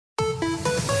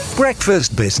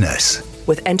Breakfast Business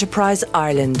with Enterprise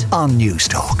Ireland on News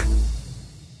Talk.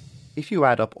 If you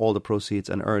add up all the proceeds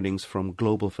and earnings from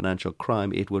global financial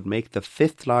crime, it would make the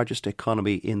fifth largest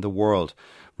economy in the world,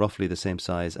 roughly the same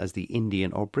size as the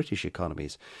Indian or British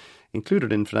economies.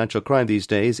 Included in financial crime these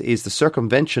days is the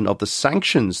circumvention of the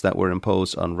sanctions that were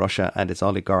imposed on Russia and its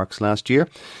oligarchs last year.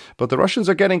 But the Russians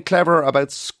are getting clever about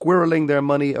squirreling their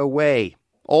money away.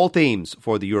 All themes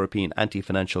for the European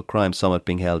Anti-Financial Crime Summit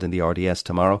being held in the RDS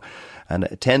tomorrow. And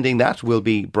attending that will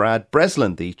be Bradley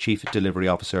Breslin, the Chief Delivery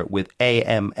Officer with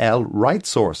AML Right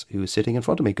Source, who is sitting in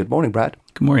front of me. Good morning, Brad.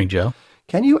 Good morning, Joe.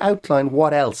 Can you outline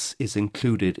what else is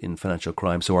included in financial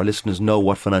crime so our listeners know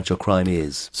what financial crime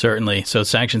is? Certainly. So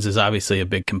sanctions is obviously a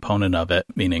big component of it,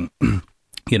 meaning,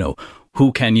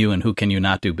 who can you and who can you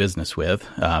not do business with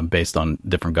based on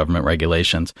different government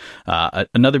regulations.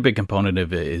 Another big component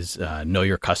of it is know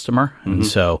your customer. Mm-hmm. And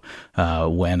so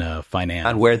when a finance...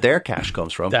 And where their cash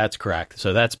comes from. That's correct.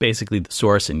 So that's basically the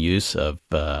source and use of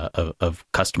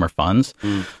customer funds.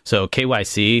 Mm. So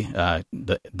KYC,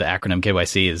 the acronym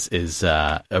KYC is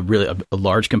a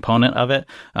large component of it.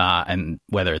 And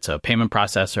whether it's a payment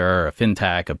processor, a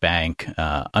fintech, a bank,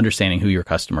 understanding who your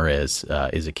customer is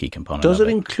a key component. Does it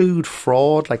include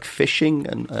fraud, like phishing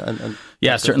and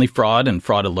yeah, certainly fraud and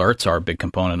fraud alerts are a big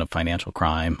component of financial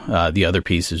crime. The other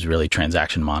piece is really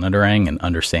transaction monitoring and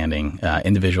understanding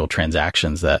individual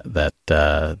transactions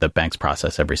that banks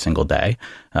process every single day.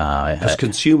 Because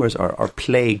consumers are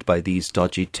plagued by these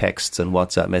dodgy texts and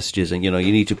WhatsApp messages, and you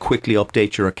need to quickly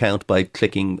update your account by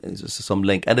clicking some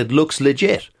link, and it looks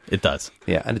legit. It does.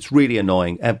 Yeah, and it's really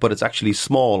annoying, but it's actually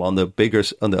small on the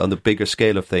bigger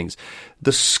scale of things.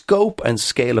 The scope and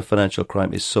scale of financial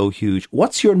crime is so huge.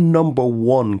 What's your number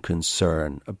one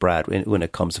concern, Brad, when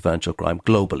it comes to financial crime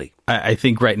globally? I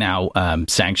think right now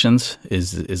sanctions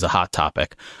is a hot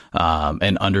topic,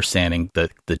 and understanding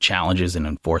the challenges in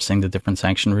enforcing the different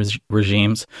sanction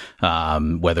regimes,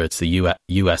 whether it's the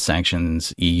U.S.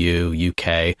 sanctions, EU,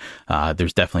 UK,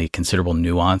 there's definitely considerable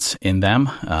nuance in them.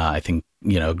 I think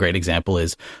a great example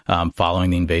is following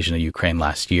the invasion of Ukraine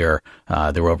last year,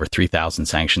 there were over 3,000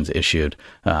 sanctions issued,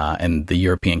 and the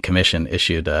European Commission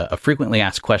issued a frequently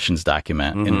asked questions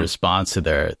document in response to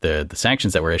the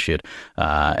sanctions that were issued.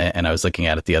 And I was looking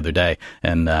at it the other day,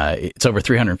 and it's over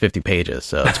 350 pages.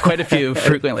 So it's quite a few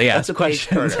frequently asked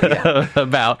questions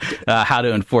about how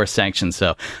to enforce sanctions.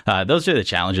 So those are the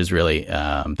challenges really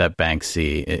that banks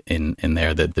see in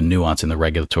there, the nuance in the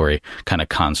regulatory kind of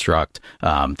construct,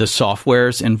 the softwares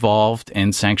involved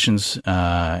in sanctions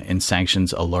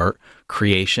alert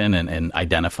creation and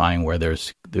identifying where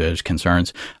there's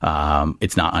concerns.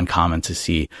 It's not uncommon to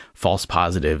see false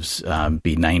positives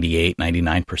be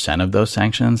 99% of those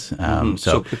sanctions.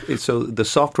 So the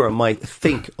software might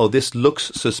think, oh, this looks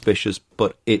suspicious,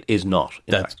 but it is not.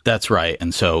 That's right.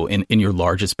 And so in your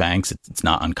largest banks, it's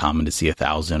not uncommon to see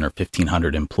 1,000 or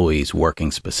 1,500 employees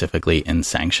working specifically in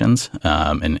sanctions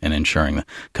and ensuring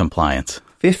compliance.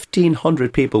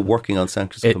 1,500 people working on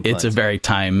sanctions compliance. It's a very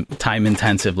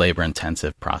time-intensive,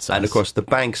 labor-intensive process. And of course, the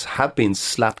banks have been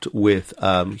slapped with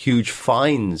huge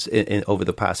fines over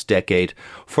the past decade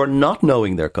for not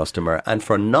knowing their customer and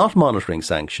for not monitoring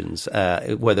sanctions,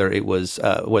 whether it was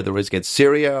against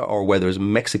Syria or whether it's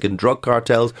Mexican drug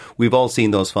cartels. We've all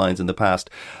seen those fines in the past.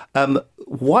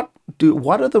 What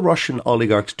are the Russian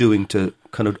oligarchs doing to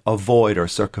kind of avoid or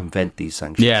circumvent these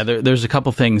sanctions? Yeah, there's a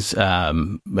couple things,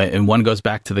 and one goes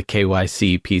back to the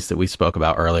KYC piece that we spoke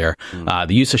about earlier.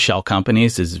 The use of shell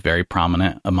companies is very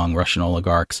prominent among Russian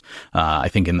oligarchs. I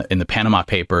think in the Panama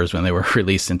Papers, when they were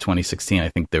released in 2016, I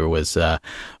think there was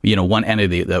one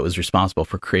entity that was responsible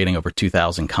for creating over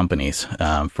 2,000 companies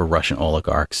for Russian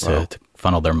oligarchs to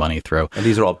funnel their money through. And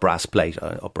these are all brass plate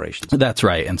operations. That's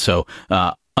right. And so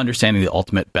understanding the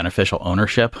ultimate beneficial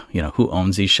ownership, who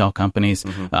owns these shell companies,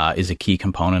 is a key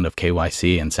component of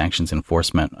KYC and sanctions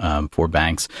enforcement for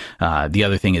banks. The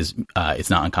other thing is it's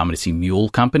not uncommon to see mule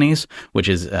companies, which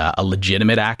is a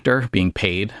legitimate actor being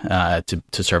paid to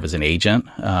serve as an agent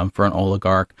for an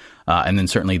oligarch. And then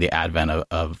certainly the advent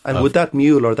of would that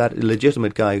mule or that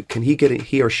illegitimate guy, can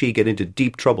he or she get into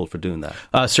deep trouble for doing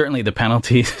that? Certainly the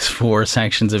penalties for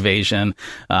sanctions evasion,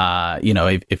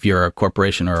 if you're a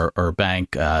corporation or a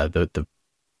bank, the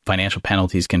financial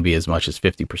penalties can be as much as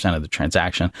 50% of the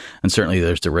transaction. And certainly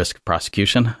there's the risk of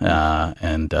prosecution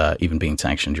and even being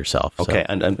sanctioned yourself. Okay,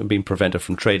 so. and being prevented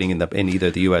from trading in either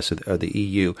the US or the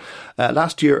EU.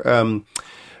 Last year,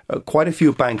 quite a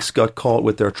few banks got caught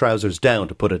with their trousers down,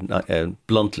 to put it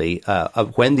bluntly,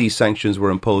 when these sanctions were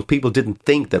imposed. People didn't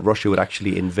think that Russia would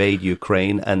actually invade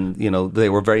Ukraine, and they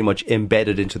were very much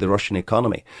embedded into the Russian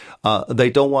economy. They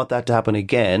don't want that to happen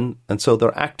again, and so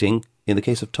they're acting in the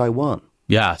case of Taiwan.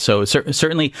 Yeah, so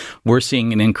certainly we're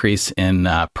seeing an increase in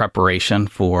preparation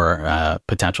for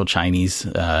potential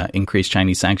increased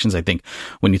Chinese sanctions. I think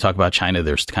when you talk about China,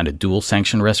 there's kind of dual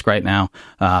sanction risk right now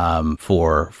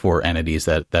for entities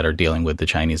that are dealing with the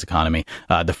Chinese economy.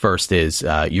 The first is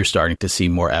you're starting to see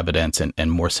more evidence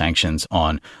and more sanctions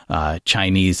on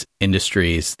Chinese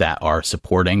industries that are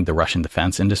supporting the Russian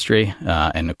defense industry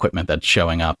and equipment that's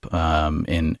showing up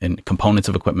in components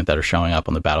of equipment that are showing up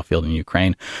on the battlefield in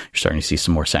Ukraine. You're starting to see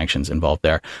some more sanctions involved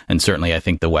there. And certainly I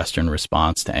think the Western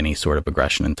response to any sort of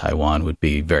aggression in Taiwan would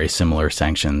be very similar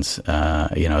sanctions,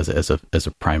 as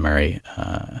a primary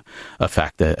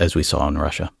effect as we saw in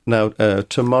Russia. Now,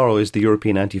 tomorrow is the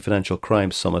European Anti-Financial Crime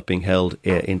Summit being held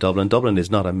in Dublin. Dublin is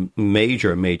not a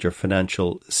major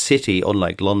financial city,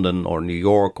 unlike London or New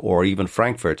York or even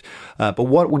Frankfurt. But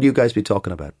what would you guys be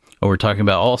talking about? Well, we're talking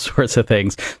about all sorts of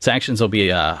things. Sanctions will be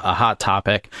a hot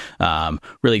topic,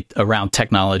 really around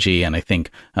technology. And I think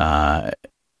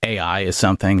AI is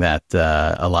something that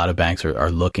a lot of banks are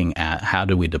looking at. How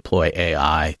do we deploy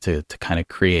AI to kind of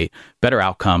create better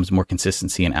outcomes, more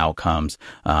consistency in outcomes?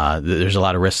 There's a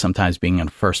lot of risk sometimes being a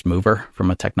first mover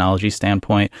from a technology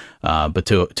standpoint. But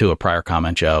to a prior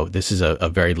comment, Joe, this is a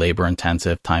very labor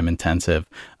intensive, time intensive,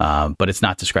 but it's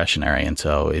not discretionary. And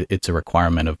so it's a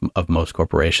requirement of most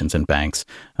corporations and banks.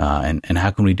 And how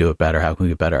can we do it better? How can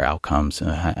we get better outcomes?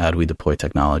 How do we deploy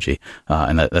technology?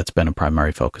 And that's been a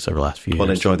primary focus over the last few years. Well,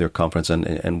 enjoy their conference and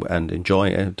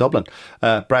enjoy Dublin.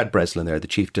 Brad Breslin there, the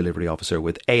Chief Delivery Officer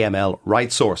with AML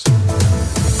Right Source.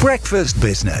 Breakfast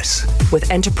Business with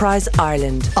Enterprise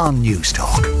Ireland on News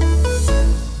Talk.